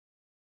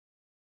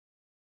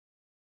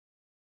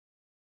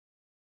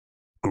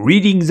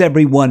Greetings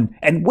everyone,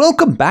 and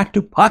welcome back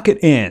to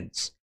Pocket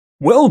Ants.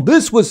 Well,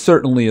 this was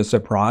certainly a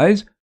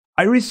surprise.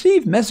 I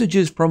received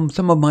messages from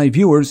some of my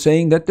viewers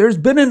saying that there's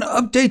been an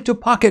update to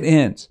Pocket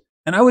Ants.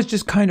 And I was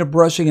just kind of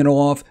brushing it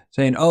off,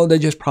 saying, oh, they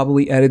just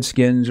probably added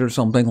skins or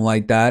something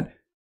like that.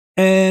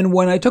 And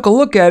when I took a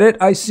look at it,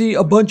 I see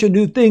a bunch of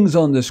new things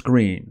on the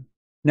screen.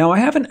 Now, I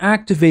haven't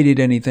activated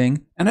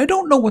anything, and I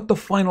don't know what the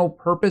final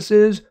purpose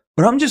is,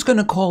 but I'm just going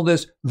to call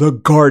this the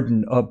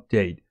Garden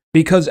Update.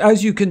 Because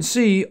as you can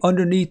see,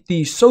 underneath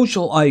the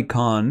social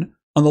icon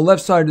on the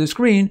left side of the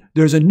screen,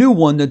 there's a new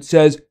one that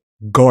says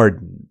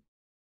Garden.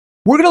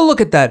 We're going to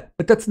look at that,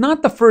 but that's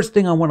not the first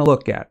thing I want to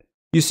look at.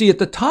 You see, at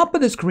the top of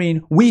the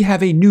screen, we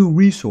have a new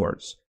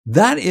resource.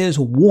 That is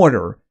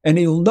water, and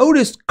you'll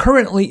notice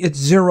currently it's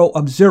 0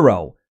 of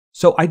 0.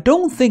 So I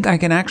don't think I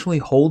can actually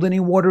hold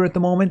any water at the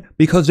moment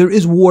because there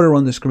is water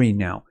on the screen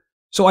now.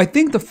 So I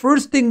think the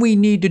first thing we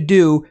need to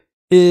do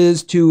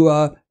is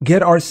to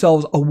get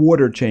ourselves a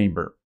water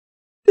chamber.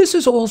 This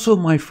is also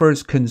my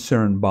first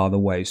concern, by the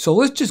way. So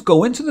let's just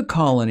go into the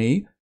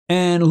colony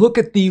and look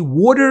at the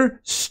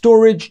water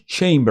storage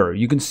chamber.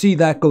 You can see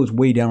that goes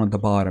way down at the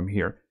bottom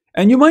here.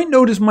 And you might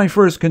notice my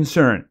first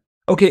concern.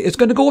 Okay, it's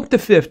going to go up to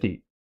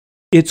 50.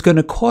 It's going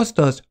to cost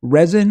us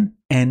resin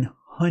and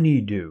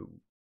honeydew.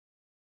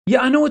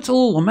 Yeah, I know it's a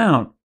little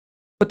amount,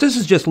 but this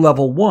is just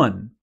level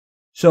 1.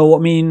 So, I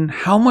mean,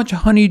 how much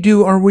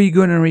honeydew are we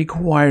going to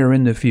require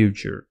in the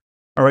future?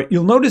 All right,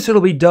 you'll notice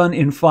it'll be done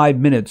in 5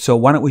 minutes, so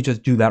why don't we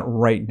just do that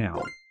right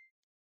now?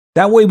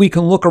 That way we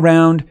can look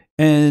around,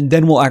 and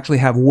then we'll actually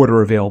have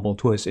water available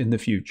to us in the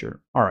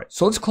future. All right,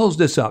 so let's close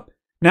this up.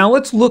 Now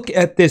let's look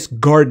at this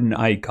garden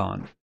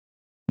icon.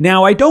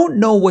 Now, I don't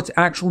know what's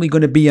actually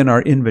going to be in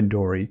our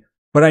inventory,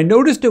 but I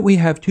noticed that we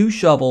have 2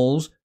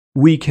 shovels.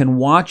 We can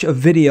watch a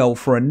video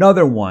for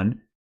another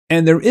one,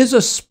 and there is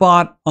a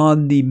spot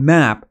on the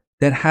map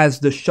that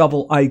has the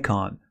shovel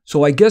icon.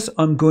 So I guess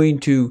I'm going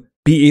to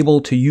be able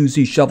to use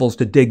these shovels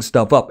to dig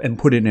stuff up and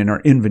put it in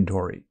our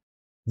inventory.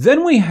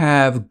 Then we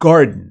have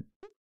garden.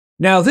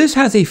 Now this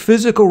has a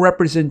physical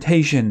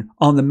representation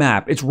on the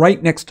map. It's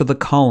right next to the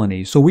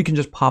colony, so we can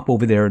just pop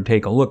over there and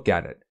take a look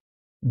at it.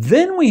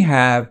 Then we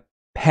have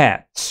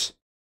pets.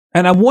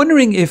 And I'm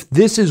wondering if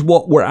this is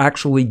what we're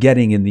actually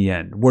getting in the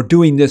end. We're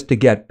doing this to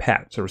get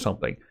pets or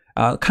something.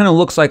 Kind of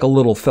looks like a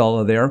little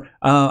fella there.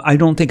 I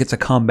don't think it's a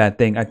combat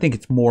thing. I think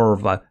it's more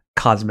of a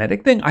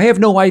cosmetic thing. I have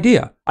no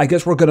idea. I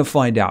guess we're going to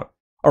find out.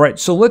 All right,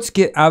 so let's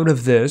get out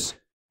of this.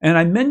 And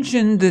I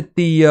mentioned that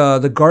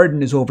the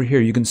garden is over here.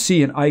 You can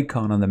see an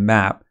icon on the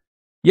map.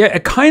 Yeah,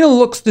 it kind of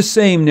looks the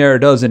same there,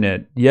 doesn't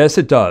it? Yes,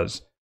 it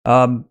does.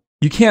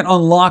 You can't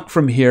unlock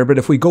from here, but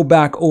if we go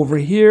back over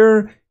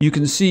here, you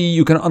can see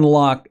you can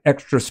unlock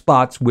extra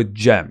spots with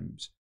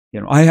gems.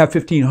 You know, I have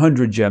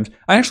 1,500 gems.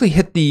 I actually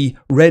hit the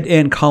red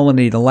ant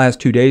colony the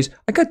last 2 days.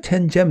 I got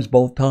 10 gems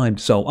both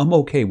times, so I'm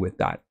okay with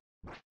that.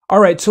 All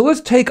right, so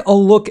let's take a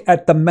look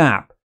at the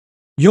map.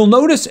 You'll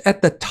notice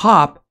at the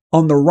top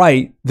on the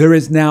right, there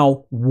is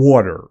now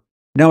water.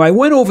 Now, I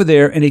went over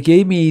there and it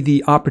gave me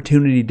the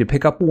opportunity to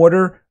pick up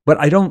water, but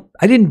I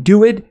didn't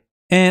do it,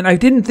 and I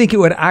didn't think it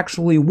would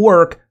actually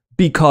work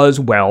because,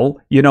 well,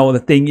 you know, the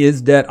thing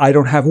is that I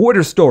don't have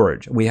water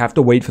storage. We have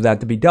to wait for that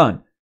to be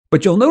done.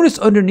 But you'll notice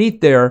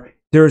underneath there,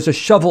 there's a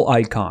shovel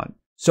icon.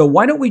 So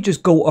why don't we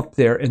just go up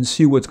there and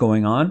see what's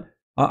going on?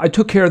 I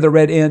took care of the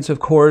red ants, of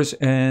course,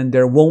 and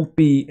there won't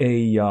be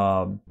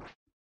a...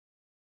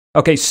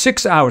 Okay,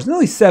 6 hours,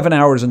 nearly 7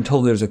 hours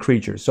until there's a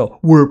creature, so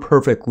we're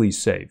perfectly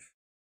safe.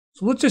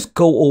 So let's just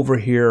go over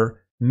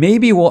here.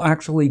 Maybe we'll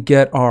actually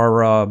get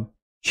our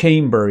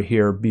chamber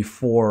here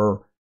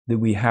before that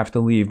we have to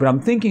leave. But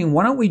I'm thinking,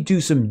 why don't we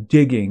do some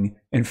digging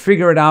and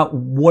figure it out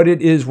what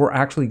it is we're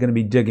actually going to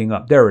be digging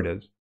up. There it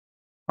is.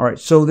 All right,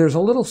 so there's a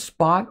little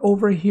spot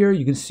over here.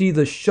 You can see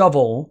the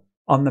shovel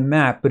on the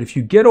map, but if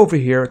you get over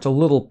here, it's a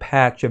little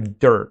patch of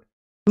dirt.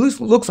 It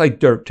looks like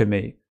dirt to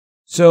me.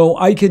 So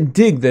I can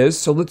dig this,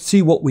 so let's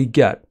see what we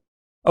get.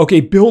 Okay,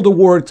 build a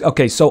water.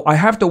 Okay, so I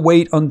have to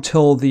wait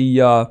until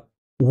the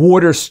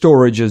water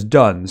storage is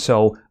done.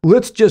 So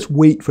let's just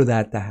wait for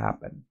that to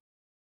happen.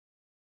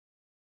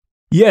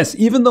 Yes,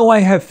 even though I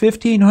have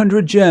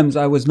 1,500 gems,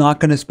 I was not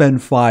going to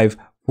spend 5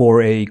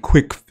 for a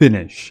quick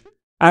finish.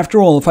 After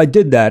all, if I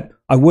did that,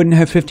 I wouldn't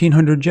have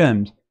 1,500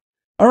 gems.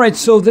 All right,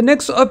 so the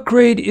next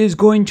upgrade is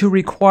going to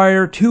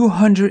require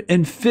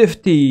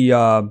 250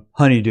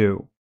 honeydew.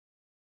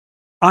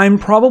 I'm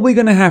probably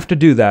going to have to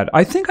do that.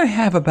 I think I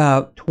have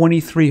about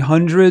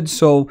 2,300,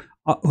 so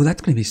oh,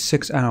 that's going to be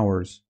 6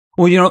 hours.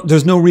 Well, you know,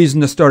 there's no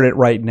reason to start it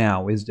right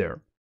now, is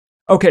there?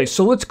 Okay,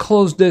 so let's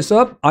close this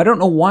up. I don't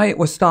know why it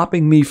was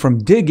stopping me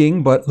from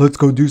digging, but let's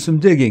go do some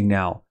digging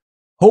now.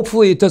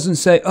 Hopefully it doesn't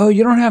say, oh,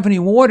 you don't have any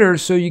water,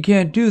 so you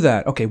can't do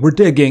that. Okay, we're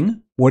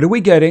digging. What are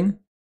we getting?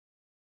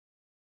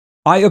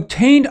 I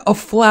obtained a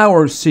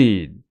flower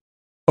seed.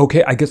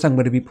 Okay, I guess I'm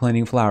going to be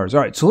planting flowers. All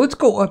right, so let's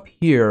go up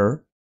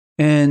here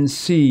and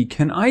see,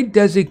 can I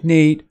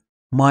designate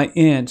my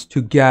ants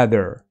to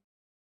gather?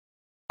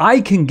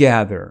 I can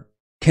gather.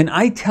 Can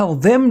I tell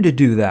them to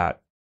do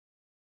that?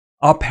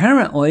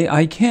 Apparently,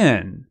 I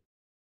can.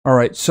 All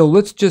right, so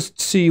let's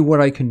just see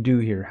what I can do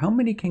here. How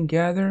many can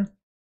gather?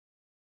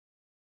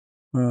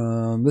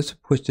 Let's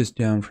push this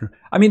down for...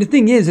 I mean, the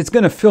thing is, it's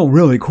going to fill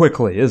really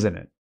quickly, isn't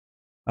it?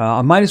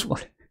 I might as well...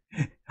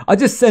 I'll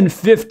just send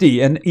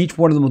 50, and each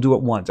one of them will do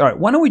it once. All right,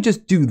 why don't we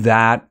just do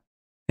that,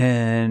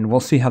 and we'll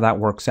see how that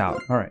works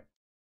out. All right.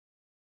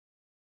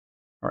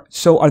 All right,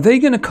 so are they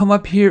going to come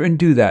up here and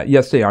do that?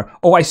 Yes, they are.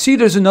 Oh, I see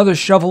there's another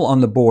shovel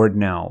on the board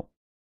now.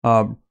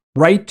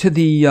 Right to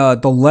the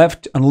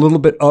left and a little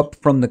bit up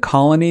from the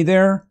colony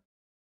there.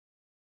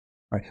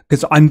 All right,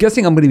 because I'm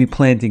guessing I'm going to be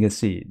planting a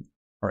seed.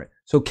 All right,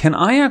 so can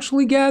I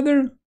actually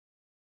gather?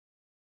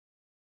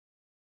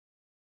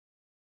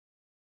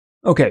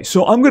 Okay,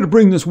 so I'm going to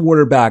bring this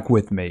water back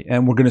with me,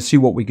 and we're going to see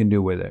what we can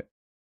do with it.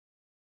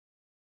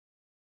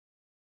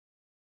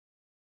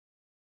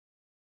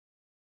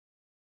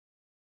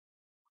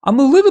 I'm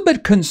a little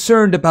bit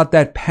concerned about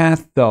that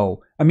path,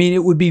 though. I mean,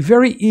 it would be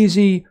very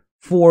easy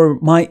for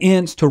my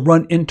ants to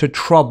run into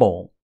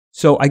trouble.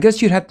 So I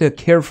guess you'd have to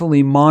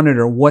carefully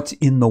monitor what's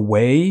in the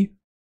way.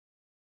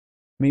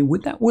 I mean,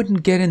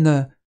 wouldn't get in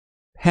the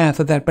path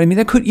of that. But I mean,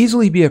 there could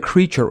easily be a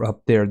creature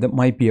up there that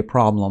might be a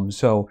problem.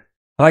 So,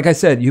 like I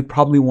said, you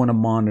probably want to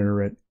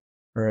monitor it.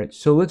 All right,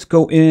 so let's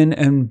go in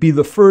and be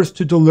the first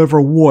to deliver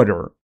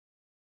water.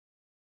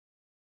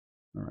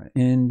 All right,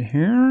 in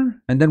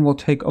here. And then we'll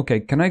take... Okay,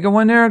 can I go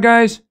in there,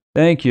 guys?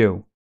 Thank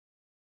you.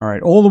 All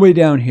right, all the way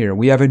down here,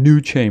 we have a new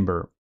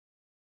chamber.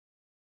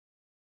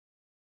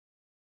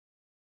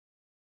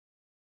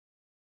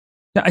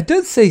 Now, it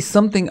does say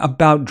something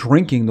about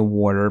drinking the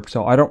water,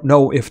 so I don't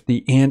know if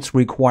the ants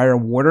require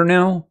water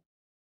now.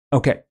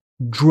 Okay,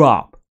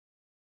 drop.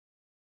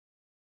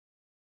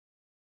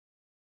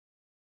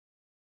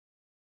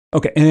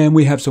 Okay, and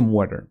we have some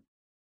water.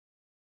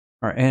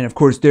 All right, and of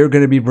course, they're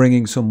going to be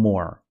bringing some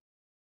more.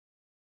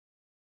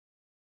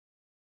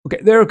 Okay,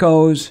 there it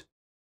goes.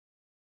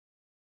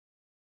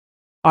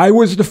 I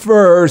was the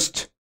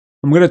first.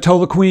 I'm going to tell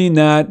the queen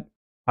that.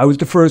 I was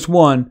the first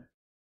one.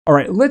 All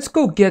right, let's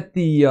go get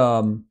the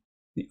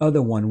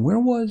other one. Where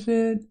was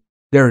it?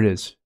 There it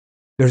is.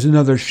 There's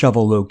another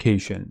shovel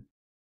location.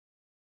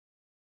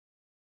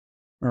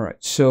 All right,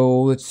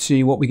 so let's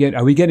see what we get.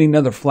 Are we getting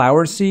another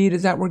flower seed?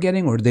 Is that what we're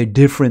getting? Or are they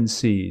different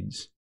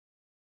seeds?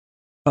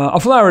 A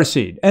flower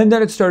seed. And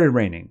then it started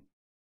raining.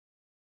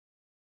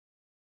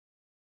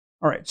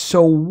 All right,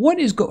 so what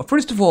is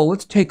first of all,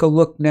 let's take a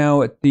look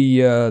now at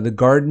the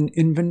garden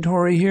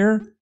inventory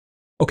here.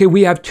 Okay,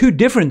 we have two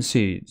different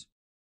seeds.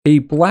 A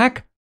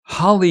black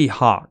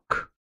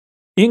hollyhock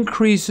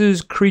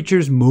increases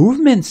creatures'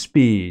 movement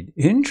speed.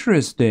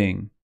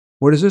 Interesting.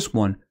 What is this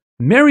one?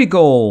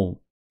 Marigold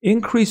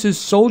increases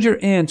soldier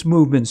ants'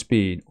 movement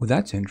speed. Oh,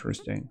 that's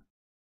interesting.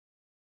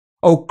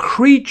 Oh,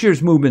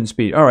 creatures' movement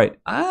speed. All right,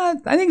 I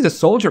think the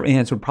soldier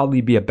ants would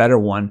probably be a better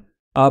one.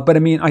 But I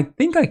mean, I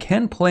think I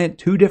can plant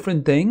two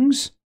different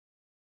things.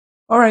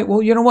 All right,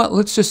 well, you know what?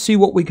 Let's just see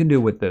what we can do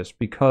with this,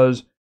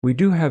 because we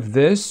do have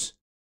this.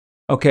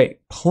 Okay,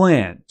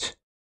 plant.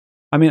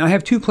 I mean, I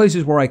have two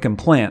places where I can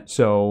plant,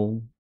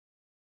 so...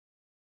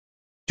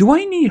 Do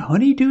I need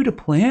honeydew to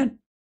plant?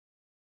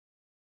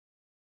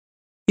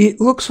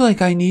 It looks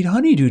like I need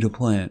honeydew to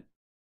plant.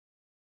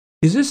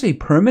 Is this a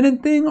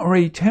permanent thing or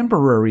a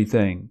temporary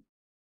thing?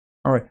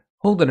 All right,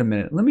 hold it a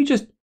minute. Let me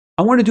just...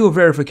 I want to do a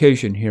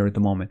verification here at the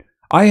moment.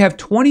 I have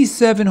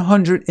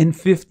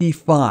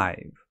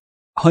 2,755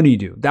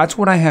 honeydew. That's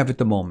what I have at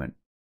the moment.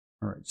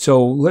 All right,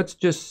 so let's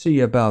just see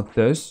about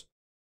this.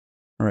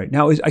 All right,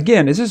 now, is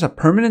this a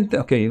permanent...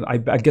 Okay, I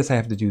guess I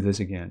have to do this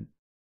again.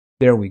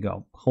 There we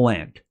go,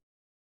 plant.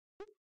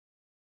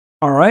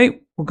 All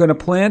right, we're going to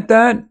plant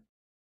that.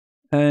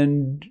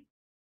 And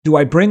do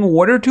I bring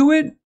water to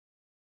it?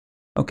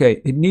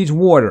 Okay, it needs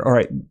water. All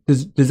right,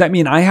 does that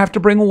mean I have to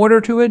bring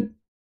water to it?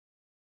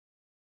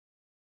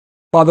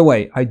 By the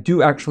way, I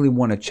do actually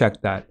want to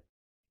check that.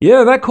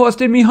 Yeah, that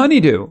costed me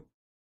honeydew.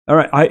 All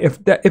right, if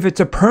it's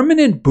a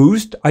permanent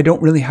boost, I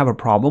don't really have a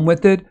problem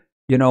with it,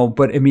 you know.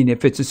 But I mean,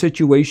 if it's a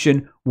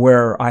situation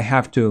where I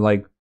have to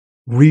like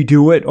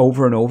redo it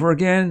over and over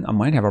again, I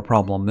might have a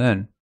problem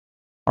then.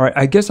 All right,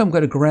 I guess I'm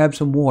going to grab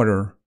some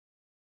water.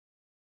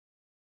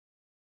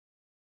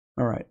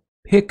 All right,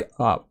 pick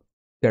up.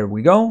 There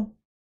we go.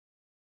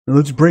 And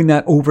let's bring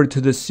that over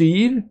to the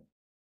seed.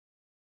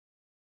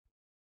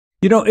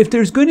 You know, if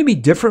there's going to be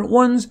different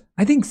ones,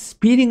 I think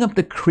speeding up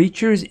the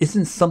creatures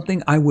isn't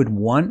something I would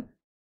want.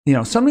 You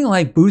know, something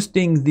like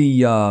boosting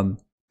the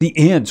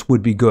ants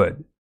would be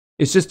good.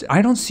 It's just,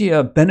 I don't see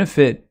a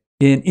benefit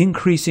in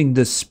increasing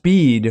the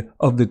speed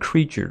of the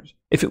creatures.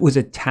 If it was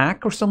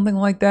attack or something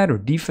like that, or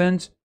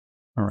defense.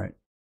 All right.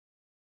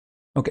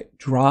 Okay,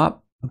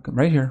 drop. Okay,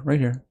 right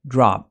here,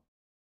 drop.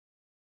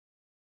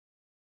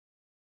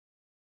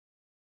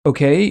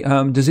 Okay,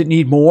 does it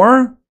need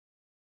more?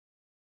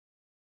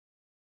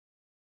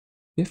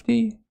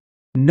 50?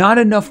 Not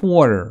enough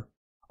water.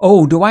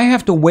 Oh, do I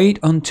have to wait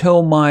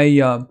until my...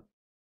 Are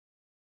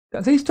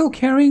they still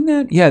carrying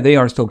that? Yeah, they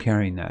are still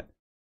carrying that.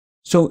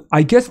 So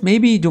I guess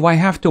maybe do I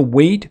have to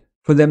wait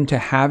for them to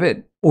have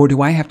it or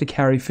do I have to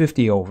carry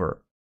 50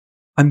 over?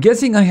 I'm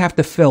guessing I have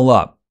to fill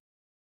up.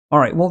 All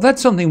right, well,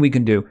 that's something we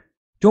can do.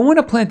 Do I want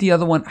to plant the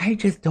other one? I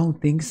just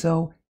don't think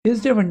so.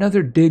 Is there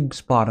another dig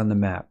spot on the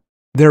map?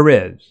 There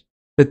is.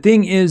 The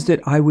thing is that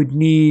I would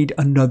need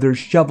another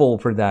shovel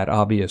for that,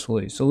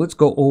 obviously. So let's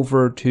go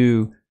over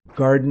to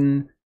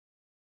garden.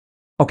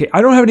 Okay,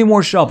 I don't have any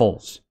more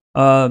shovels.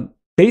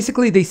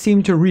 Basically, they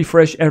seem to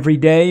refresh every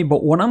day,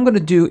 but what I'm going to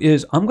do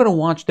is I'm going to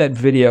watch that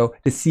video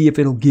to see if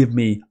it'll give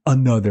me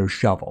another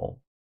shovel.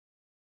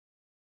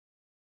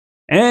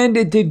 And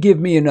it did give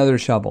me another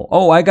shovel.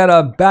 Oh, I got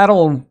a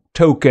battle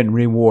token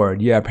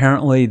reward. Yeah,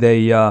 apparently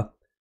they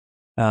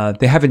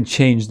haven't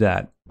changed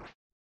that.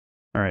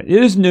 All right,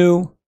 it is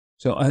new.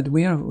 So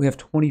we have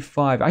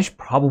 25. I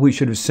probably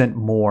should have sent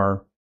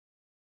more.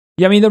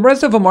 Yeah, I mean, the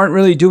rest of them aren't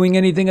really doing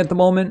anything at the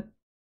moment.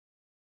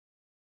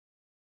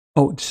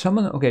 Oh, some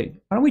of them, okay,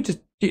 why don't we just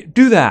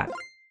do that?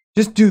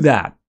 Just do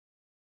that.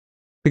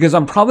 Because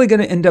I'm probably going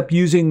to end up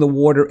using the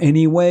water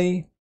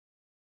anyway.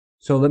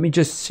 So let me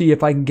just see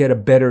if I can get a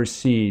better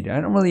seed.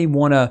 I don't really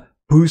want to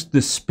boost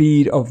the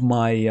speed of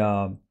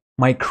my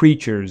my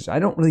creatures. I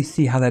don't really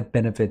see how that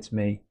benefits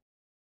me.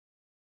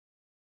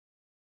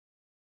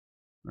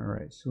 All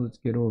right, so let's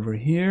get over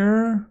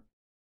here.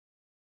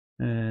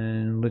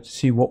 And let's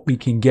see what we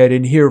can get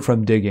in here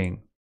from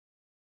digging.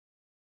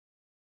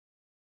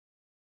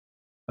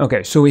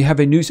 Okay, so we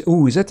have a new...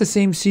 Ooh, is that the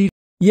same seed?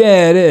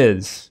 Yeah, it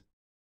is.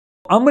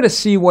 I'm going to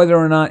see whether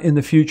or not in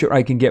the future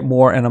I can get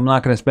more, and I'm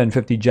not going to spend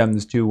 50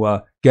 gems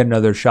to get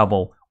another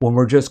shovel when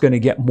we're just going to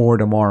get more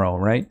tomorrow,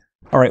 right?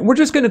 All right, we're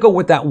just going to go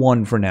with that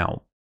one for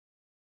now.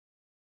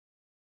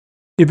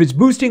 If it's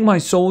boosting my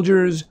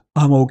soldiers,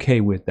 I'm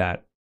okay with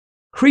that.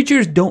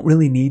 Creatures don't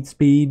really need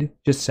speed,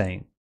 just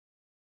saying.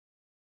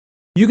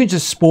 You can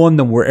just spawn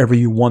them wherever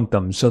you want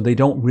them, so they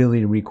don't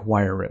really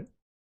require it.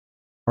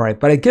 All right,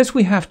 but I guess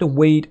we have to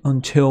wait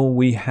until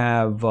we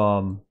have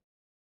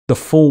the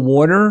full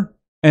water.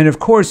 And of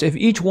course, if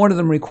each one of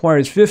them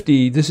requires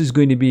 50, this is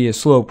going to be a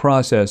slow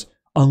process.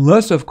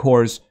 Unless, of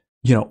course,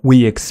 you know,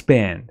 we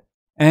expand.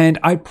 And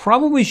I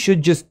probably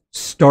should just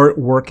start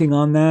working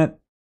on that.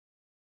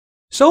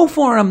 So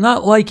far, I'm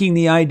not liking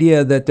the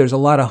idea that there's a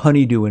lot of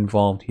honeydew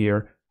involved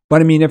here.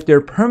 But I mean, if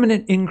they're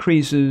permanent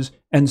increases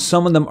and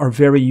some of them are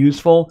very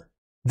useful,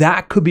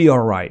 that could be all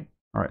right.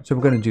 All right, so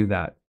we're going to do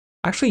that.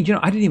 Actually, you know,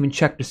 I didn't even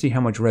check to see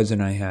how much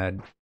resin I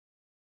had.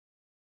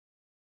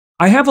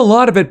 I have a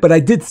lot of it, but I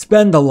did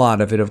spend a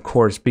lot of it, of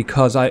course,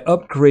 because I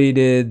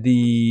upgraded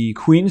the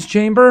Queen's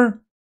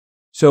Chamber.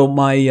 So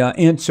my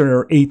ants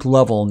are 8th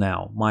level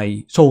now.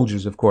 My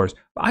soldiers, of course.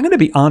 But I'm going to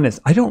be honest,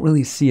 I don't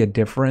really see a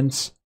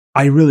difference.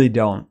 I really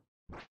don't.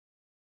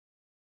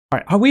 All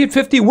right, are we at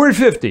 50? We're at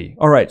 50.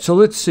 All right, so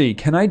let's see.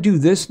 Can I do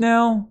this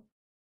now?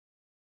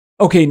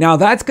 Okay, now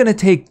that's going to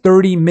take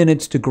 30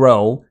 minutes to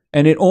grow.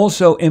 And it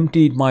also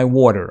emptied my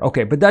water.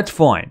 Okay, but that's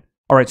fine.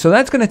 All right, so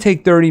that's going to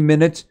take 30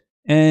 minutes.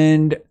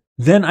 And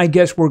then I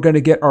guess we're going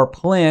to get our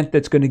plant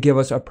that's going to give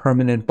us a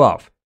permanent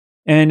buff.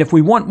 And if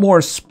we want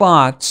more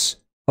spots,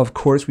 of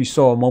course, we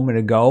saw a moment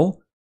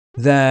ago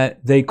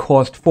that they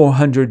cost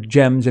 400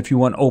 gems if you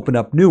want to open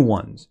up new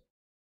ones.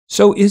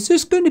 So is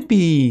this going to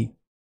be...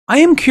 I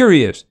am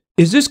curious.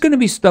 Is this going to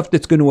be stuff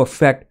that's going to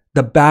affect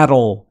the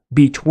battle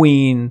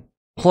between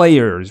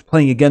players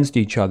playing against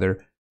each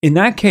other? In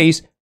that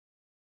case...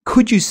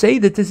 Could you say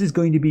that this is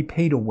going to be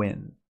pay to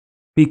win?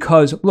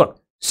 Because,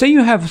 look, say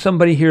you have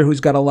somebody here who's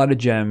got a lot of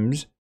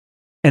gems,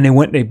 and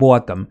they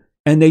bought them,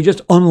 and they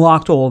just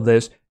unlocked all of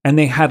this, and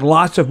they had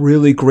lots of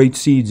really great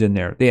seeds in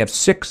there. They have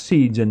 6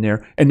 seeds in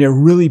there, and they're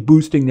really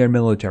boosting their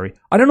military.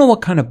 I don't know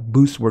what kind of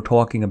boost we're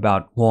talking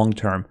about long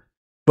term,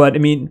 but I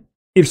mean,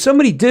 if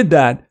somebody did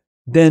that,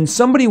 then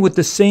somebody with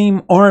the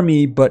same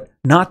army, but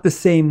not the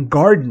same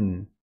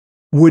garden,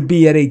 would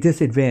be at a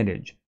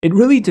disadvantage. It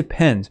really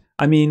depends.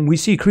 I mean, we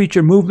see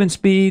creature movement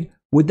speed.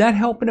 Would that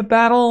help in a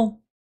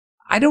battle?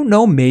 I don't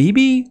know.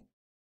 Maybe.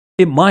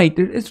 It might.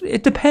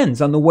 It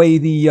depends on the way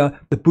the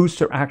boosts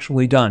are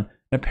actually done.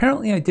 And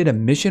apparently, I did a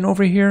mission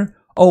over here.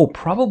 Oh,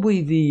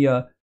 probably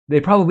they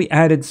probably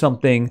added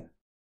something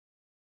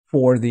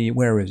for the...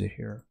 Where is it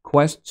here?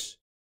 Quests?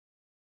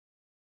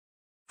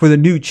 For the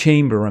new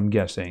chamber, I'm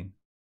guessing.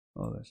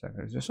 Oh, a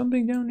second. Is there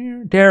something down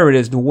here? There it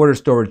is. The water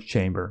storage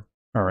chamber.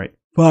 All right.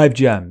 5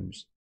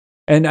 gems.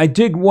 And I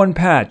dig 1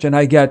 patch, and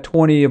I got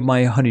 20 of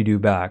my honeydew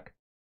back.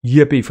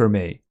 Yippee for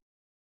me.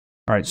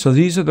 All right, so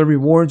these are the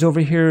rewards over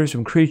here.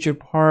 Some creature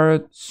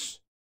parts.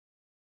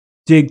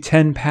 Dig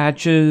 10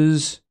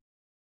 patches.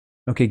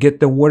 Okay, get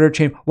the water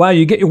chamber. Wow,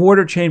 you get your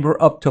water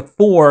chamber up to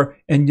 4,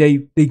 and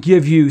they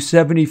give you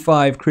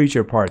 75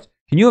 creature parts.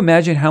 Can you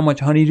imagine how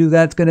much honeydew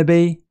that's going to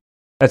be?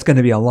 That's going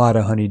to be a lot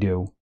of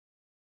honeydew.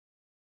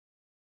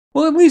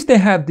 Well, at least they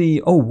have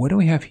the... Oh, what do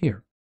we have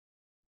here?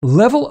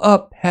 Level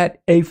up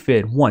pet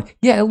aphid 1.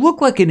 Yeah, it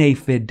looked like an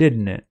aphid,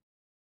 didn't it?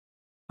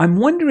 I'm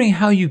wondering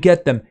how you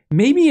get them.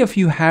 Maybe if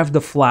you have the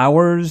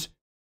flowers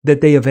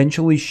that they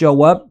eventually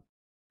show up.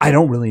 I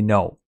don't really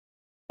know.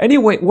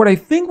 Anyway, what I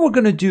think we're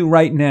going to do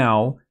right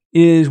now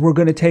is we're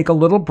going to take a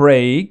little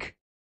break.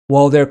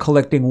 while they're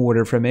collecting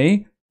water for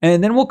me.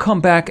 And then we'll come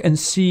back and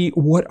see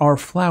what our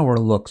flower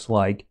looks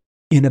like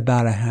in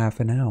about a half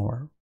an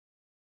hour.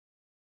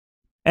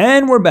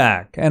 And we're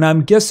back. And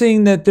I'm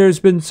guessing that there's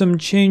been some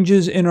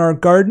changes in our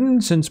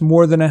garden since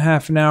more than a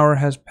half an hour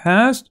has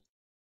passed.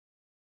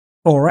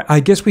 All right,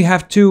 I guess we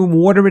have to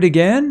water it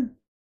again.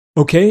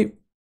 Okay,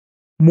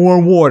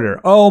 more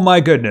water. Oh my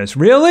goodness,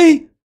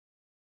 really?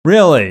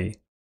 Really?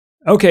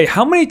 Okay,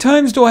 how many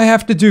times do I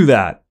have to do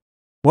that?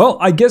 Well,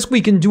 I guess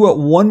we can do it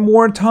one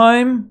more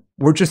time.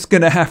 We're just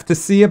gonna have to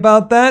see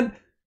about that.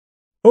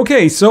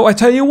 Okay, so I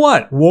tell you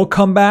what, we'll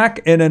come back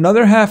in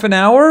another half an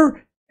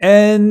hour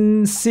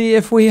and see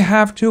if we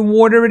have to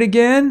water it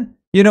again.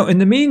 You know, in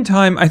the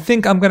meantime, I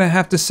think I'm gonna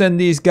have to send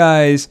these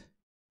guys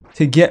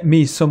to get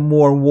me some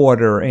more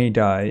water, ain't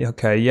I?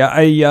 Okay, yeah,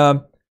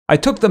 I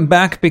took them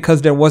back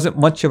because there wasn't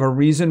much of a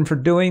reason for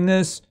doing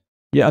this.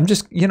 Yeah, I'm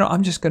just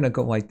gonna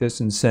go like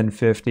this and send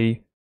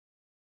 50.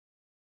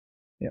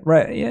 Yeah,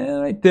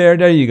 right there.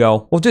 There you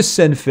go. We'll just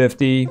send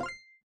 50.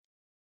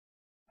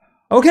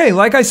 Okay,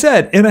 like I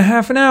said, in a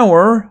half an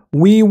hour,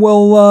 we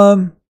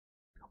will,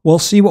 we'll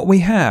see what we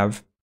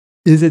have.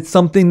 Is it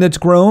something that's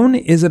grown?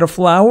 Is it a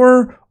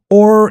flower?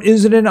 Or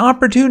is it an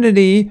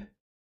opportunity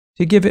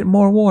to give it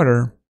more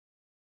water?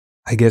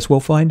 I guess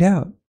we'll find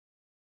out.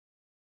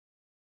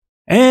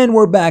 And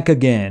we're back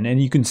again,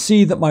 and you can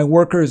see that my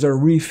workers are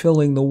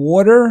refilling the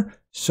water.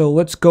 So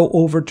let's go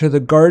over to the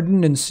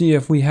garden and see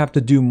if we have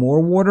to do more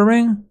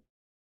watering.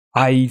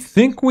 I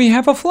think we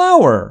have a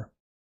flower.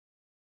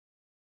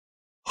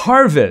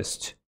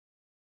 Harvest.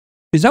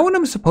 Is that what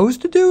I'm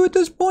supposed to do at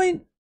this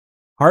point?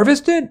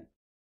 Harvest it?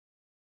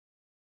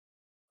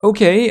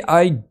 Okay,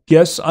 I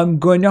guess I'm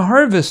going to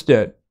harvest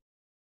it.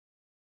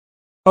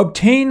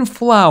 Obtain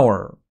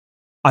flower.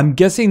 I'm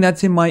guessing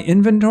that's in my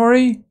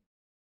inventory.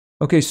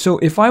 Okay, so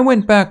if I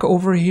went back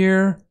over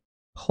here,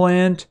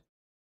 plant,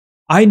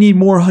 I need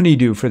more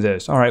honeydew for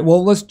this. All right,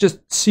 well, let's just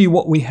see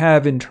what we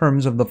have in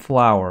terms of the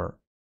flower.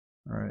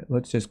 All right,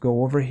 let's just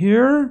go over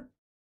here.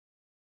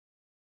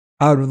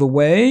 Out of the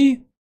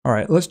way. All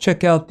right, let's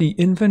check out the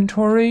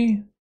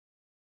inventory.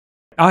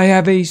 I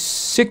have a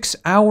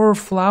 6-hour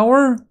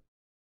flower.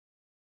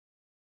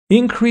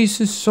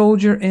 Increases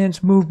soldier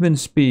ants movement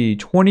speed,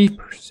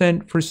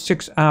 20% for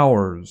 6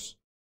 hours.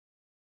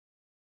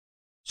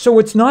 So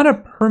it's not a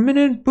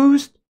permanent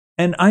boost,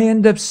 and I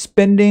end up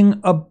spending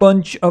a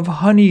bunch of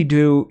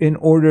honeydew in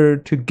order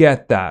to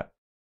get that.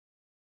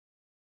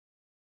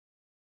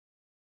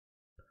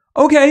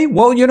 Okay,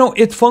 well, you know,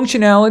 it's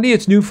functionality,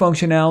 it's new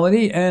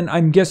functionality, and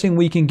I'm guessing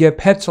we can get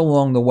pets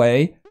along the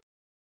way.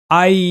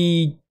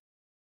 I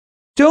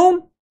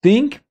don't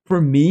think,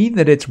 for me,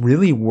 that it's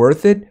really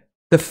worth it.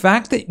 The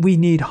fact that we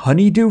need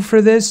honeydew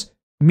for this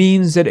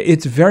means that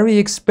it's very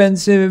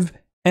expensive,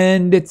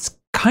 and it's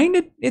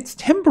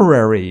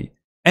temporary.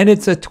 And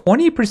it's a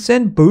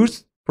 20%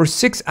 boost for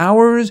 6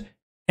 hours.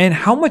 And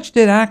how much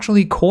did it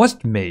actually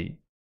cost me?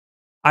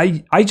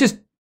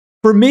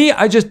 For me,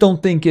 I just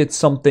don't think it's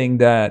something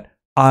that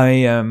I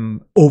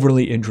am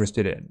overly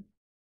interested in.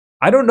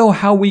 I don't know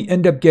how we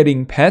end up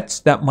getting pets.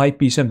 That might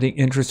be something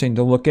interesting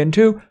to look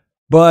into.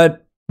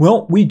 But,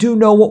 well, we do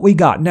know what we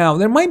got. Now,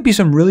 there might be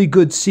some really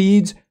good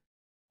seeds.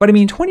 But I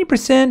mean,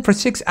 20% for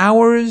 6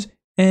 hours,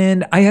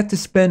 and I have to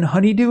spend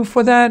honeydew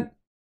for that?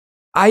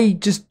 I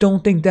just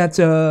don't think that's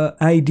an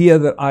idea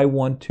that I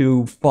want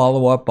to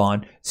follow up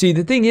on. See,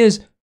 the thing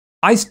is,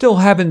 I still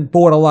haven't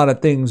bought a lot of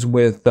things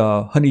with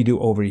honeydew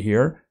over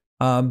here.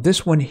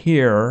 This one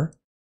here,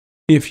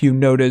 if you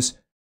notice,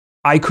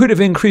 I could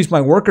have increased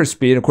my worker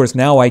speed. Of course,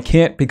 now I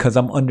can't because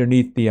I'm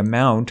underneath the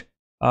amount.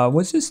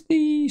 Was this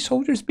the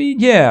soldier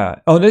speed? Yeah.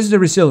 Oh, this is the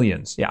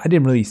resilience. Yeah, I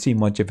didn't really see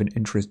much of an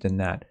interest in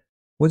that.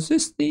 Was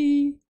this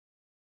the...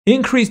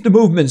 Increase the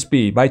movement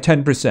speed by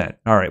 10%.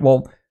 All right,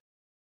 well...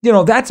 You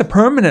know, that's a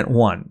permanent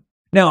one.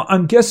 Now,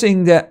 I'm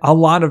guessing that a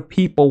lot of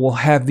people will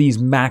have these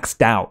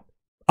maxed out.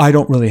 I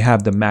don't really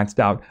have them maxed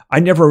out. I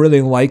never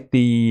really liked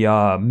the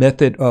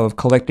method of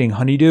collecting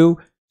honeydew.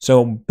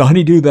 So the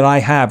honeydew that I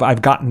have,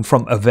 I've gotten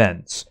from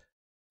events.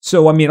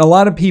 So, I mean, a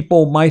lot of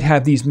people might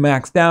have these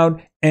maxed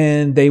out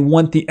and they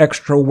want the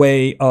extra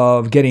way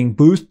of getting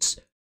boosts.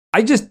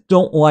 I just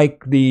don't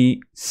like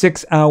the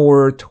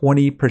 6-hour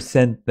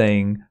 20%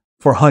 thing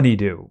for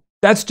honeydew.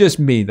 That's just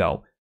me,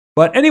 though.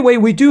 But anyway,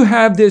 we do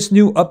have this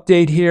new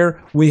update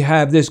here. We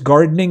have this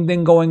gardening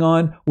thing going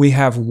on. We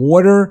have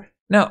water.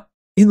 Now,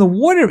 in the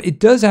water, it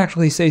does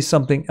actually say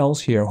something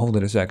else here. Hold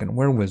it a second.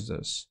 Where was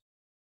this?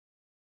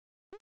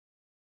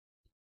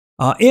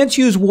 Ants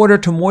use water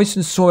to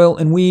moisten soil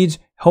and weeds,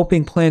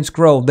 helping plants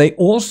grow. They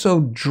also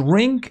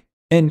drink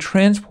and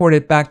transport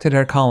it back to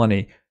their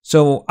colony.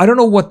 So I don't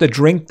know what the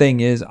drink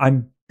thing is.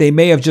 They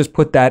may have just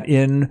put that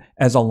in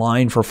as a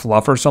line for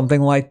fluff or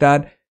something like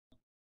that.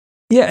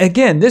 Yeah,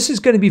 again, this is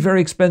going to be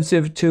very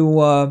expensive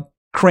to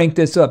crank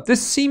this up.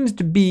 This seems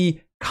to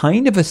be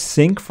kind of a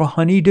sink for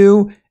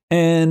honeydew.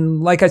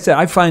 And like I said,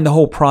 I find the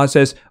whole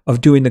process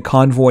of doing the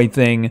convoy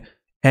thing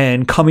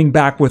and coming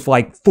back with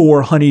like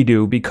 4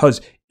 honeydew,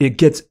 because it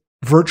gets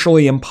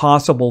virtually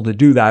impossible to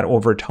do that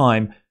over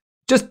time.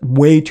 just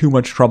way too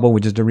much trouble,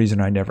 which is the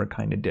reason I never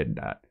kind of did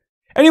that.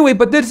 Anyway,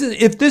 but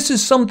if this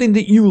is something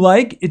that you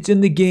like, it's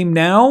in the game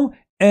now.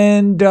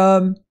 And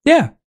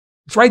yeah,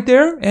 it's right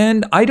there.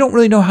 And I don't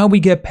really know how we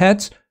get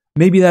pets.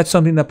 Maybe that's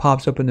something that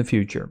pops up in the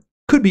future.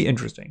 Could be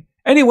interesting.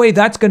 Anyway,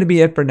 that's going to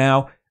be it for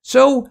now.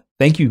 So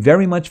thank you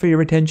very much for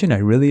your attention. I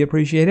really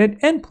appreciate it.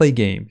 And play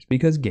games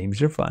because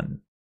games are fun.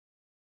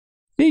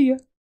 See ya.